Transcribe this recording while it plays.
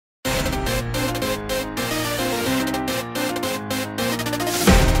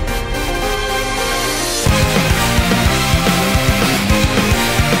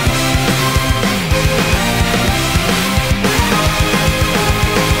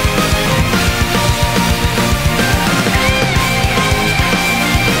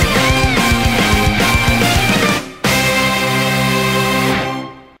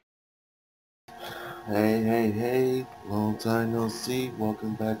time no see.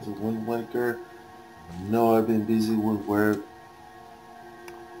 Welcome back to Wind Waker. I know I've been busy with work.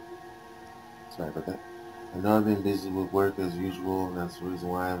 Sorry about that. I know I've been busy with work as usual, and that's the reason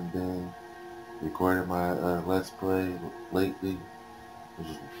why I haven't been recording my Let's Play lately.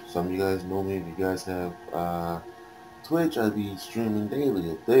 Some of you guys know me. If you guys have Twitch, I'd be streaming daily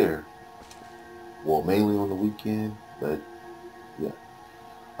up there. Well, mainly on the weekend, but yeah.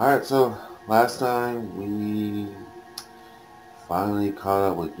 Alright, so last time we finally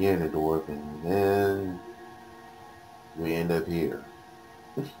caught up with Ganondorf, and then we end up here.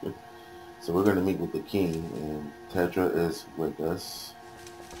 So we're gonna meet with the king, and Tetra is with us.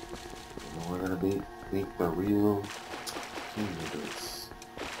 And we're gonna meet the real king of this.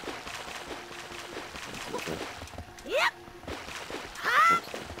 Okay. Yep. Oops,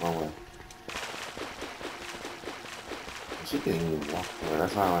 wrong way. She can't even walk for her.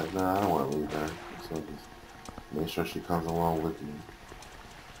 That's why I'm like, nah, I don't want to leave her. So just make sure she comes along with me.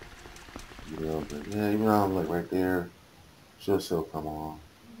 You know, but yeah, even though I'm like right there, she'll still come along.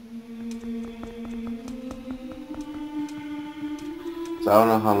 So I don't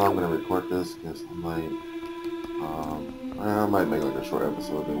know how long I'm gonna record this because I might make like a short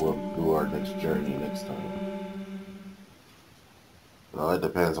episode that we'll do our next journey next time. Well, it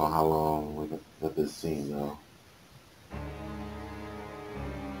depends on how long we can let this scene though.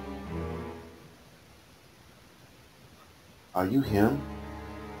 Are you him?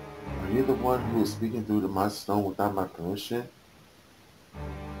 Are you the one who is speaking through my stone without my permission?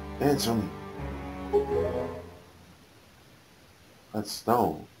 Answer me. That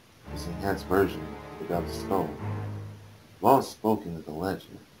stone is an enhanced version of the god of stone, long spoken in the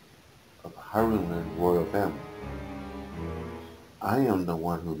legend of the Hyrule royal family. I am the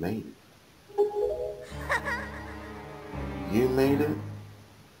one who made it. You made it?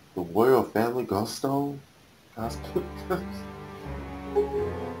 The royal family ghost stone?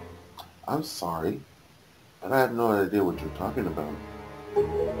 I'm sorry, but I have no idea what you're talking about.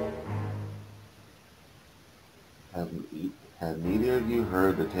 Have neither of you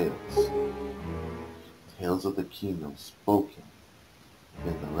heard the tales? Tales of the kingdom spoken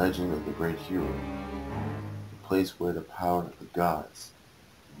in the legend of the great hero, the place where the power of the gods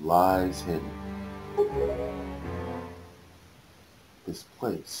lies hidden. This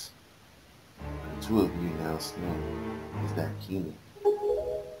place, where the two of you now stand, is that kingdom.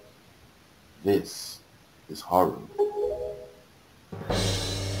 This is Haru. I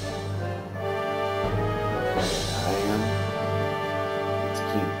am its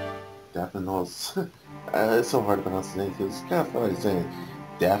king. Daphne knows. It's so hard to pronounce his name because it's kind of funny saying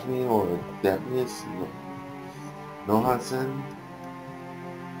Daphne or Daphneus Nohansen.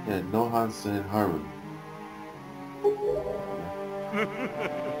 Yeah, Nohansen Haru.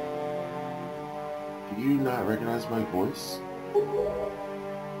 Do you not recognize my voice?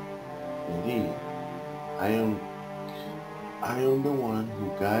 Indeed, I am the one who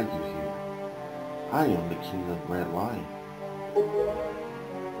guided you here. I am the king of Red Lion.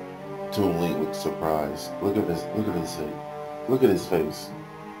 Toon Lee looked surprised. Look at his face. Look at his face.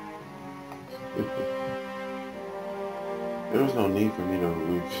 There was no need for me to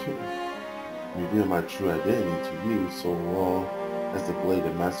reveal my true identity to you so long as the blade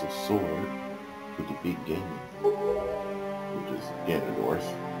of Master Sword could defeat Ganon, which is Ganondorf,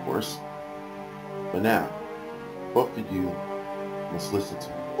 of course. But now, both of you must listen to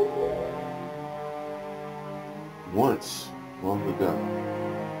me. Once, long ago,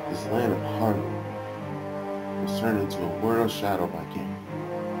 this land of Hyrule was turned into a world shadowed by Ganon.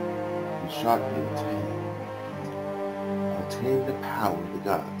 He sought to obtain the power of the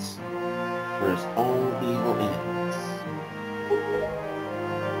gods for his own evil ends.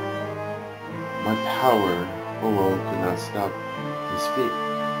 My power alone could not stop his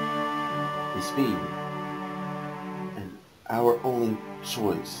speed, and our only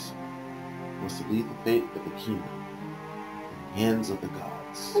choice was to leave the fate of the kingdom in the hands of the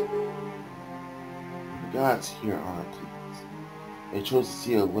gods. The gods here are pleased. They chose to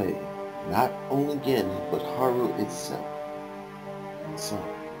see a way, not only Ganon, but Haru itself. So,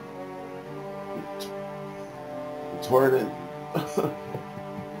 the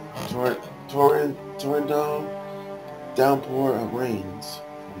torrential downpour of rains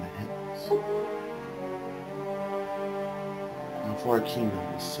from the heavens. And for a kingdom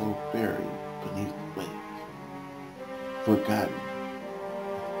is so buried beneath the wave, forgotten at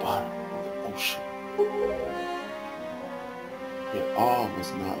the bottom of the ocean. Yet all was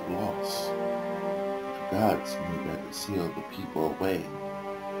not lost. The gods knew that to seal the people away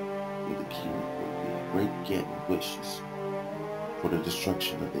with the kingdom would be a great Ganon wishes for the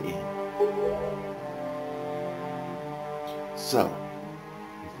destruction of the end. So,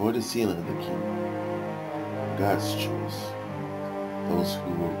 before the sealing of the kingdom, God's choice, those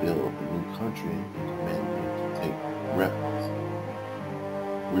who will build a new country and command them to take refuge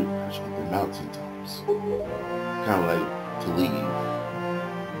on the mountaintops. Kind of like to leave.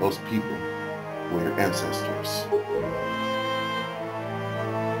 Those people were your ancestors.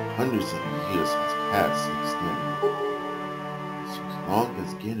 Hundreds of years has passed since then. So as long as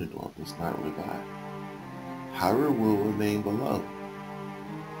Ganondorf is not revived, Hyrule will remain below,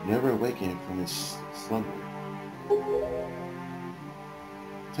 never awakening from his slumber.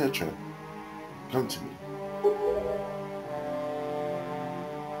 Tetra, come to me.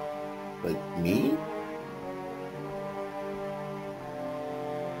 Like me?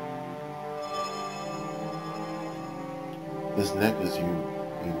 This necklace you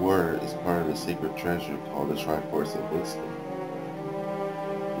wore is part of the sacred treasure called the Triforce of Wisdom,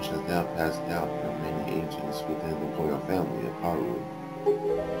 which has now passed down from many ancients within the royal family of Hyrule.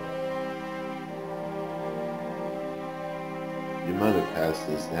 Your mother passed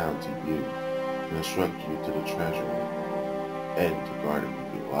this down to you to instruct you to the treasury and to guard it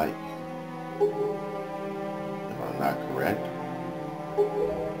with your life. Am I not correct?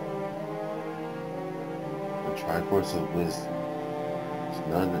 The Triforce of Wisdom is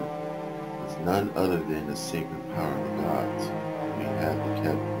none other than the sacred power of the gods we have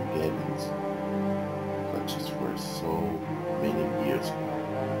kept from Gavin's clutches for so many years now.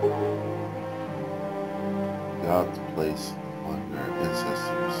 God's place among our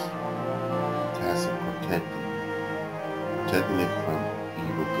ancestors, task of protecting it from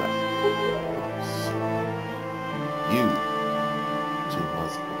evil gods. You too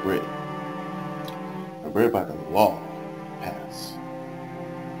must abide by the law pass.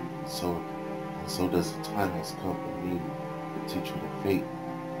 So does the time has come for me to teach you the fate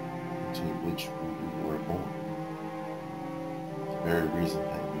into which we were born. The very reason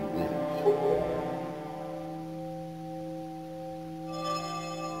that you live.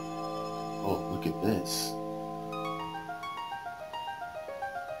 Oh, look at this.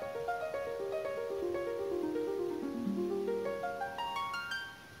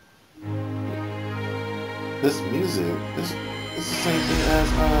 This music is the same thing as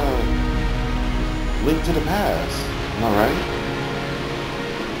Link to the Past. Am I right?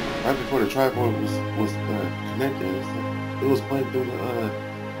 Right before the Triforce was connected, it was playing through the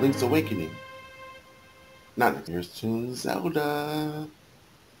Link's Awakening. Not next year's tune, Zelda.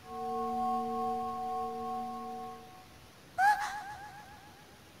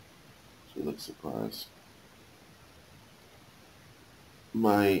 She looks surprised.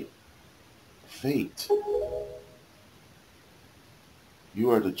 My fate. You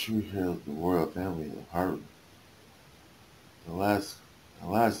are the true hero of the royal family of Hyrule. The last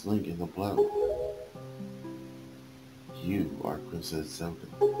link in the blood. You are Princess Zelda.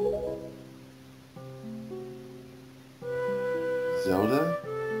 Zelda?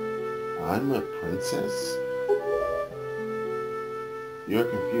 I'm a princess? You're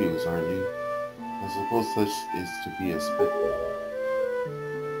confused, aren't you? I suppose such is to be expected.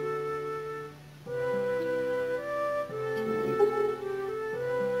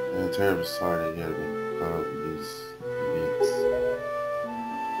 I'm terribly sorry that you have been caught up in these events.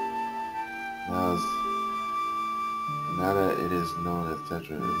 Now that it is known that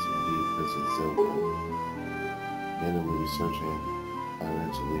Tetra is indeed Princess Zelda, Ganon will be searching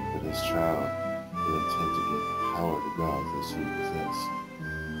eventually for this child in intent to get the power of the gods that she possesses.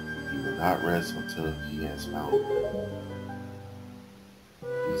 He will not rest until he has found her.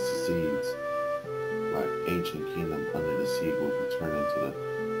 These seeds, like ancient kingdom under the sea, will be turned into the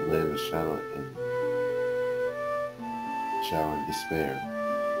land of shadow and despair.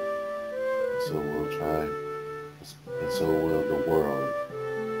 And so will the world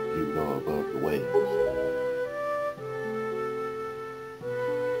you know above the waves.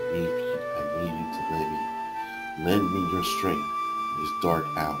 I need you to lend me your strength in this dark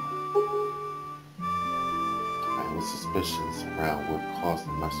hour. I have suspicions around what caused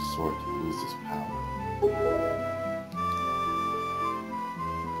the Master Sword to lose its power.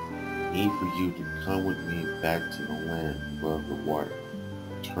 I need for you to come with me back to the land above the water.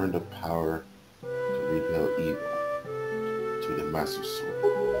 Turn the power to repel evil to the Master Sword.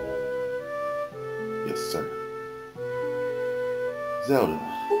 Yes, sir. Zelda,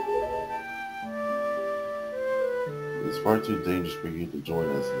 it is far too dangerous for you to join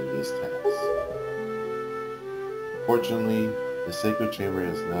us in this task. Fortunately, the sacred chamber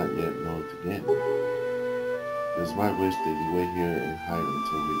is not yet known to Ganon. It is my wish that you wait here and hide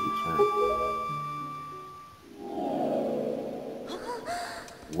until we return.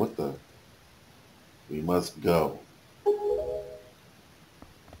 What the? We must go.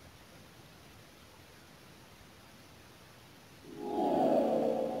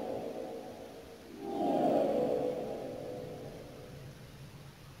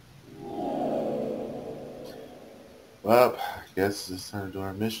 Well, I guess it's time to do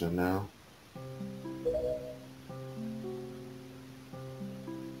our mission now.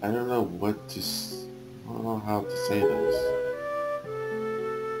 I don't know what to. I don't know how to say this.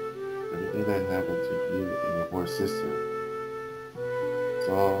 Everything that happened to you and your poor sister, it's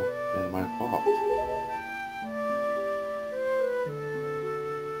all been my fault.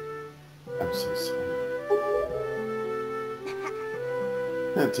 I'm so sorry.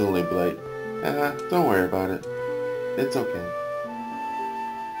 And Tuli be like, don't worry about it. It's okay.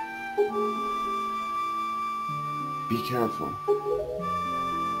 Be careful.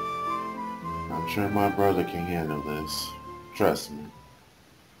 I'm sure my brother can handle this. Trust me.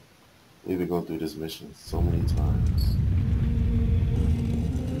 We've been going through this mission so many times.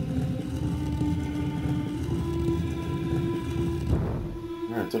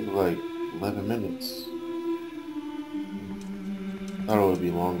 Alright, it took like 11 minutes. Thought it would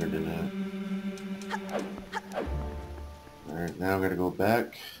be longer than that. Alright, now I gotta go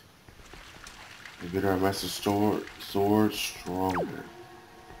back and get our master sword stronger.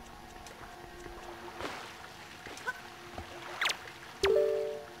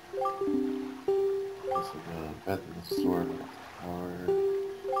 This is the better sword power.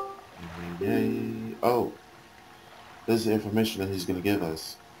 Yay. Oh, this is the information that he's gonna give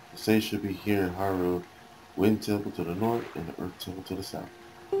us. The sage should be here in Haru, Wind Temple to the north and the Earth Temple to the south,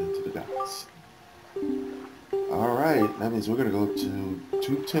 and to the gods. Alright, that means we're gonna go to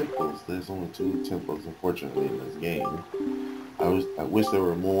 2 temples. There's only 2 temples, unfortunately, in this game. I wish there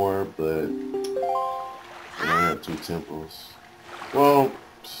were more, but I only have 2 temples. Well,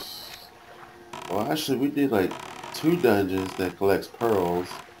 actually, we did like 2 dungeons that collects pearls.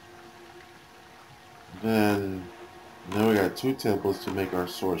 Then we got 2 temples to make our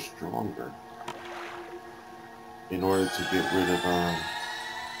sword stronger. In order to get rid of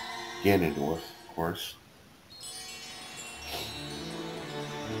Ganondorf, of course.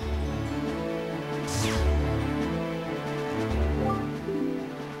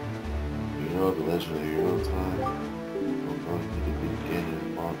 You know the legend of hero time? Don't know if you can beat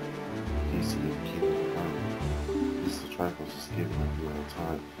Ganondorf. He's the kingdom of Haru. This is the Triforce is given up hero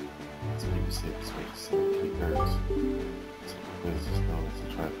time. To make you safe, especially 7 key cards. So this is known as the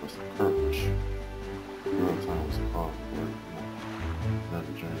Triforce of Courage. Hero time was called for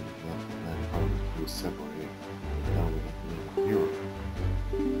another journey. Nothing Haru was separated and down with the hero.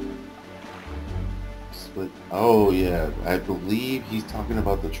 Split. Oh yeah, I believe he's talking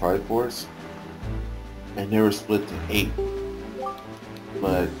about the Triforce, and they were split to 8.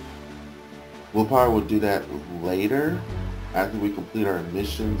 But we'll probably do that later after we complete our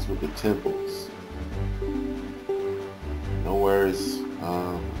missions with the temples. No worries.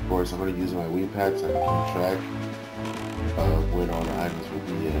 Of course, I'm going to use my Wii pad so I can keep track of where all the items will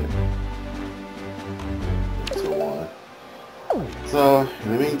be at, and so on. So, in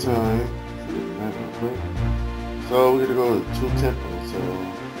the meantime, so we're gonna go to 2 temples. So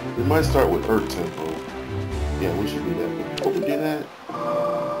we might start with Earth Temple. Yeah, we should do that. But before we do that,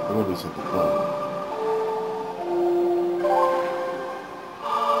 we're gonna do something fun.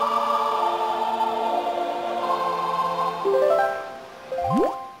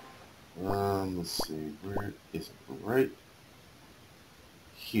 Let's see, where is it? Right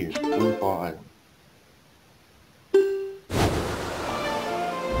here. Windfall item.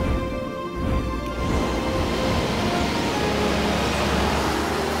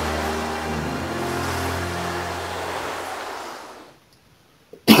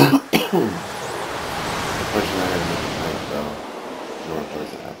 Question I had to make about your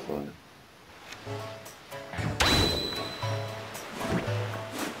place to have fun.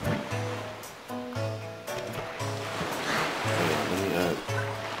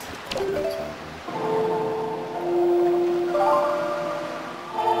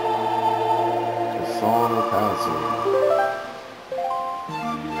 Song of Palace.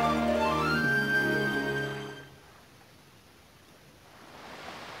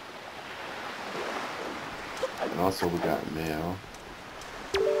 And also we got mail.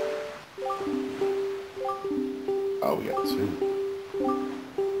 Oh, we got 2.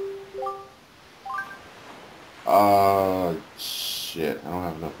 Shit. I don't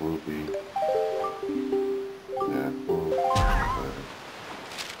have enough rupee. Yeah, cool.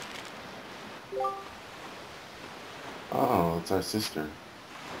 Oh, it's our sister.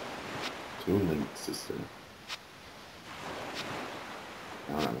 Toon Link's sister.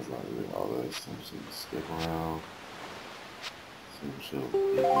 I don't have a lot to do all this. I'm just gonna skip around. See if she'll give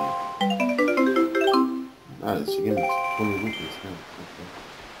me. Nice, she gave me 20 rupees. Okay.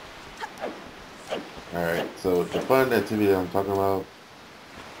 Alright, so the fun activity that I'm talking about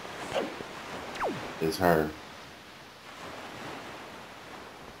is her.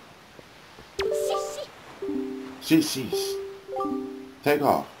 Sheesh. Take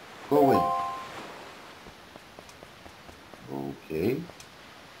off. Go away. Okay.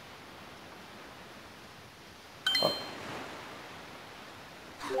 Oh,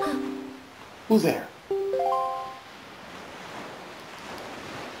 who's there?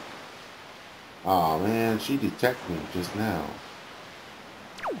 Oh man, she detected me just now.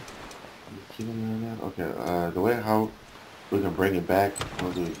 You kidding me right now? Okay, the way how we can bring it back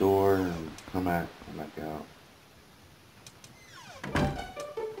onto the door and come back out.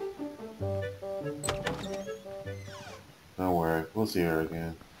 Don't worry, we'll see her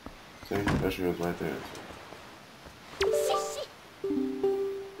again. See, there she is right there.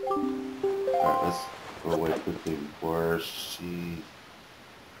 Alright, let's go away quickly before she...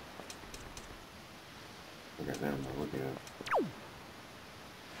 Okay, never mind, look at it.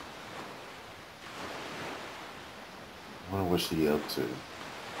 I wonder what she up to.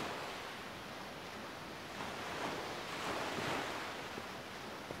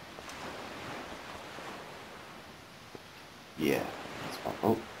 Yeah, that's fine.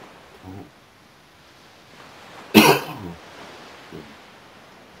 Oh, oh. I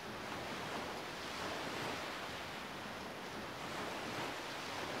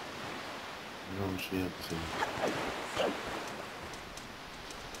wonder what she up to.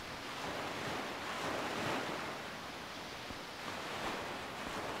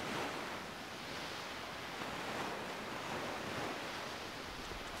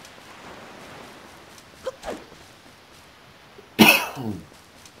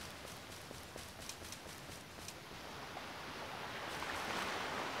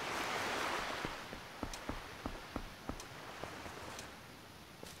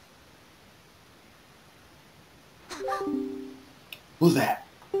 Who's that?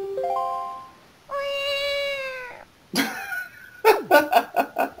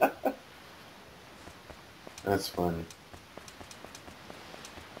 That's funny.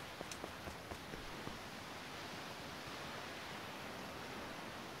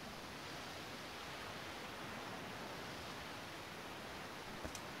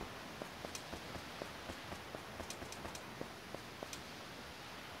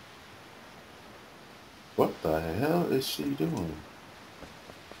 What the hell is she doing?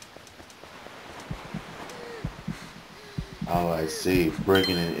 Oh, I see.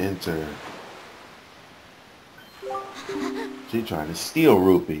 Breaking and enter. She's trying to steal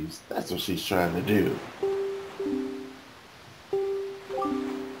rupees. That's what she's trying to do.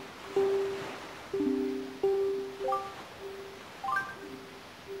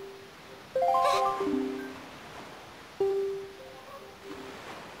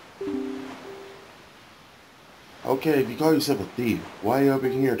 Okay, if you call yourself a thief, why are you up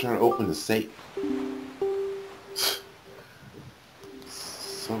in here trying to open the safe?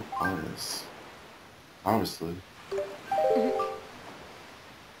 So honest. Obviously.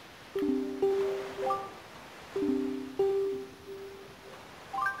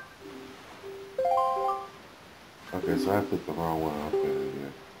 Okay, so I picked the wrong one. Okay,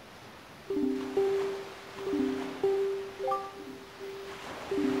 yeah.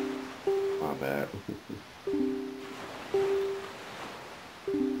 My bad.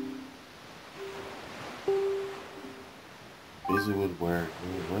 Busy with work.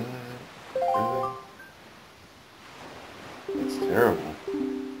 What? Really? That's terrible.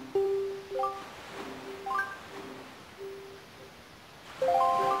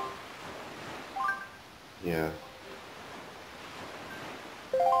 Yeah.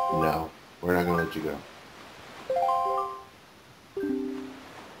 No, we're not gonna let you go.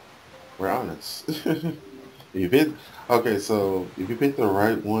 We're honest. If you pick, okay, so if you pick the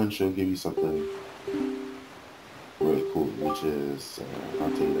right one, she'll give you something really cool, which is,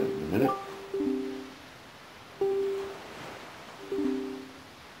 I'll tell you that in a minute.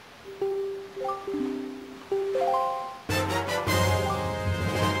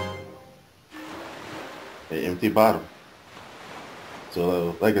 An empty bottle.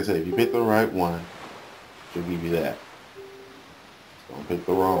 So, like I said, if you pick the right one, she'll give you that. So don't pick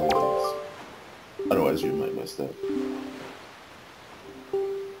the wrong ones. Otherwise, you might mess up.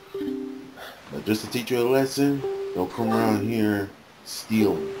 But just to teach you a lesson, don't come around here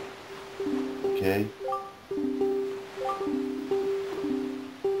stealing. Okay?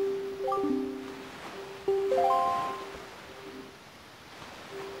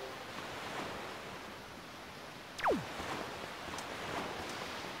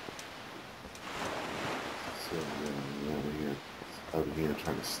 So, yeah, over here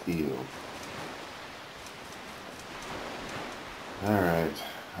trying to steal. Alright.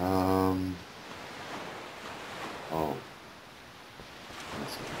 Oh.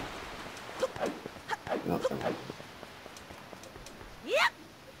 Let's see. No,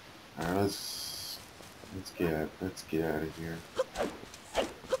 let's get out of here.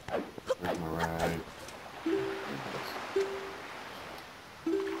 Where's my ride?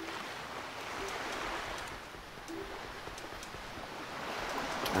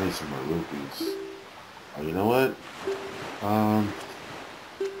 I need some more rupees. Oh, you know what?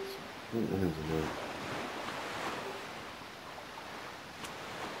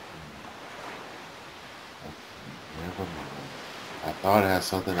 Never mind. I thought I had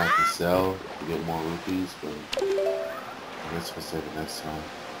something I could sell to get more rupees, but I guess we'll save it next time.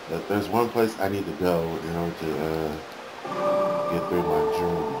 But there's one place I need to go in order to get through my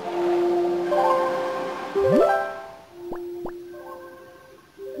journey,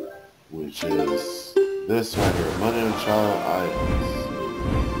 which is this right here, Money and Child Islands.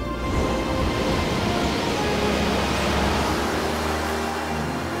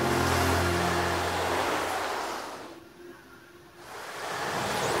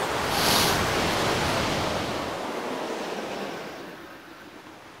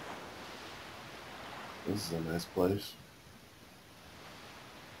 This is a nice place.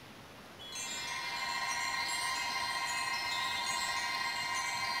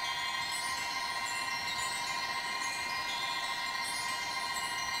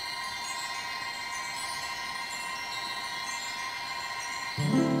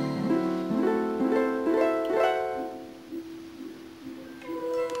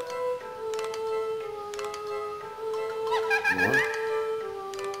 What?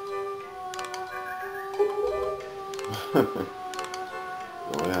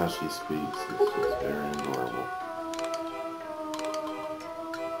 The way how she speaks is just very adorable.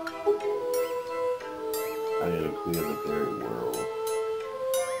 I need to clear the very world.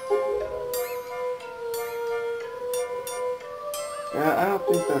 Yeah, I don't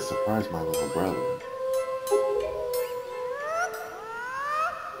think that surprised my little brother.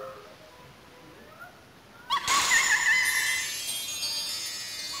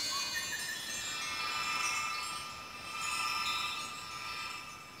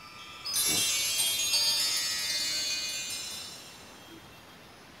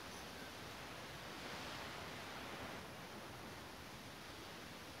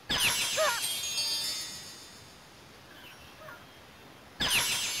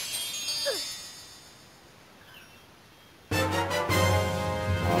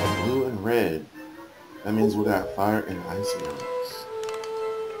 Blue and red. That means we got fire and ice arrows.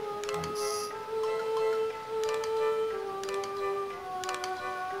 Nice.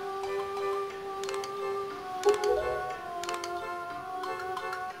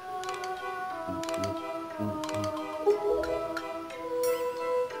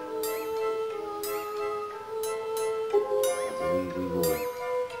 I believe we will.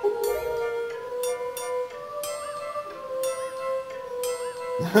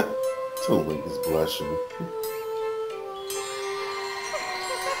 Till Link is blushing.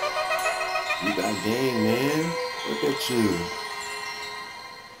 You got game, man. Look at you.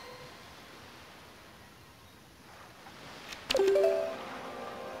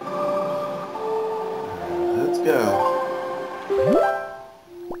 Let's go.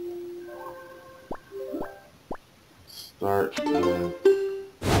 Start with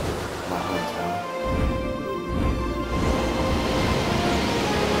my hometown.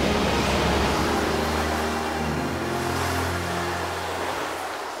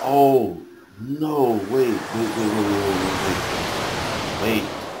 Oh, no, wait. Wait,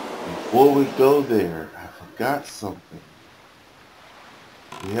 before we go there, I forgot something.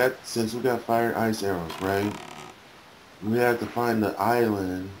 Since we got fire and ice arrows, right? We have to find the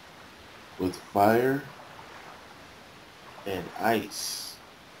island with fire and ice.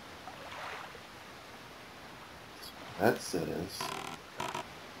 That says,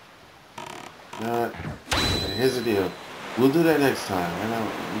 you know what? And here's the deal. We'll do that next time. Right now,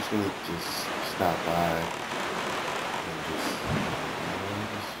 I'm just gonna stop by and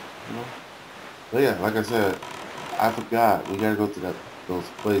you know. But yeah, like I said, I forgot. We gotta go to those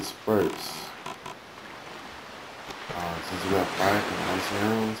places first. Since we got fire and ice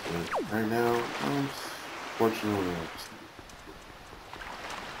arrows, but right now, fortunately,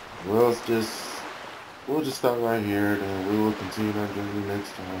 we'll just stop right here, and we will continue our journey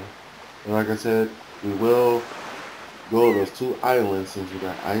next time. And like I said, we will go to those two islands since we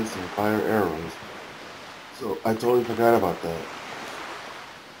got ice and fire arrows. So I totally forgot about that.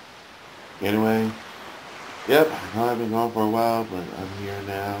 Anyway, yep, I know I've been gone for a while, but I'm here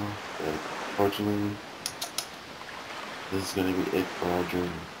now. But fortunately, this is going to be it for our journey.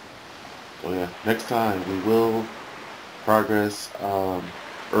 So yeah, next time we will progress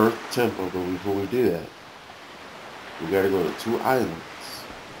Earth Temple, but before we do that, we gotta go to two islands.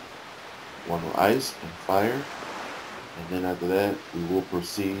 one with ice and fire. And then after that, we will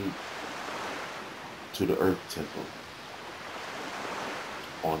proceed to the Earth Temple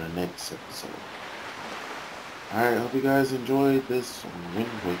on the next episode. Alright, hope you guys enjoyed this Wind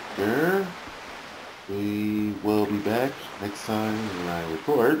Waker. We will be back next time when I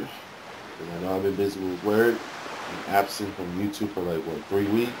record. Because I know I've been busy with work. I'm absent from YouTube for like, what, 3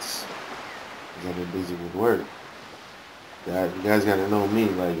 weeks? Because I've been busy with work. You guys gotta know me.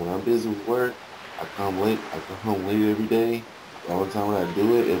 Like, when I'm busy with work, I come late. I come home late every day. The only time when I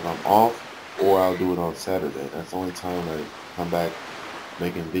do it, if I'm off, or I'll do it on Saturday. That's the only time I come back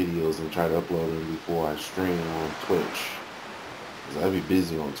making videos and try to upload them before I stream on Twitch. Because I be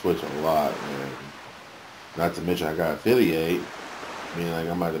busy on Twitch a lot, man. Not to mention I got affiliate. Meaning like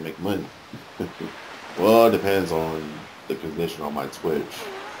I'm about to make money. Well, it depends on the condition on my Twitch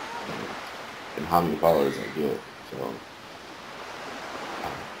and how many followers I get.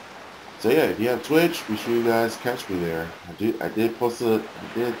 So yeah, if you have Twitch, be sure you guys catch me there. I did post the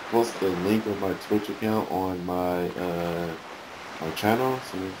link of my Twitch account on my channel,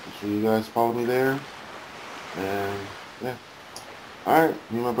 so be sure you guys follow me there. And yeah, all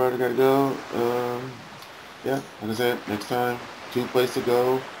right, me and my brother gotta go. Yeah, like I said, next time, 2 places to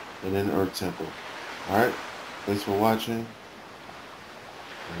go, and then Earth Temple. All right, thanks for watching,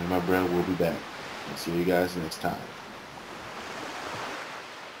 and my brother will be back. I'll see you guys next time.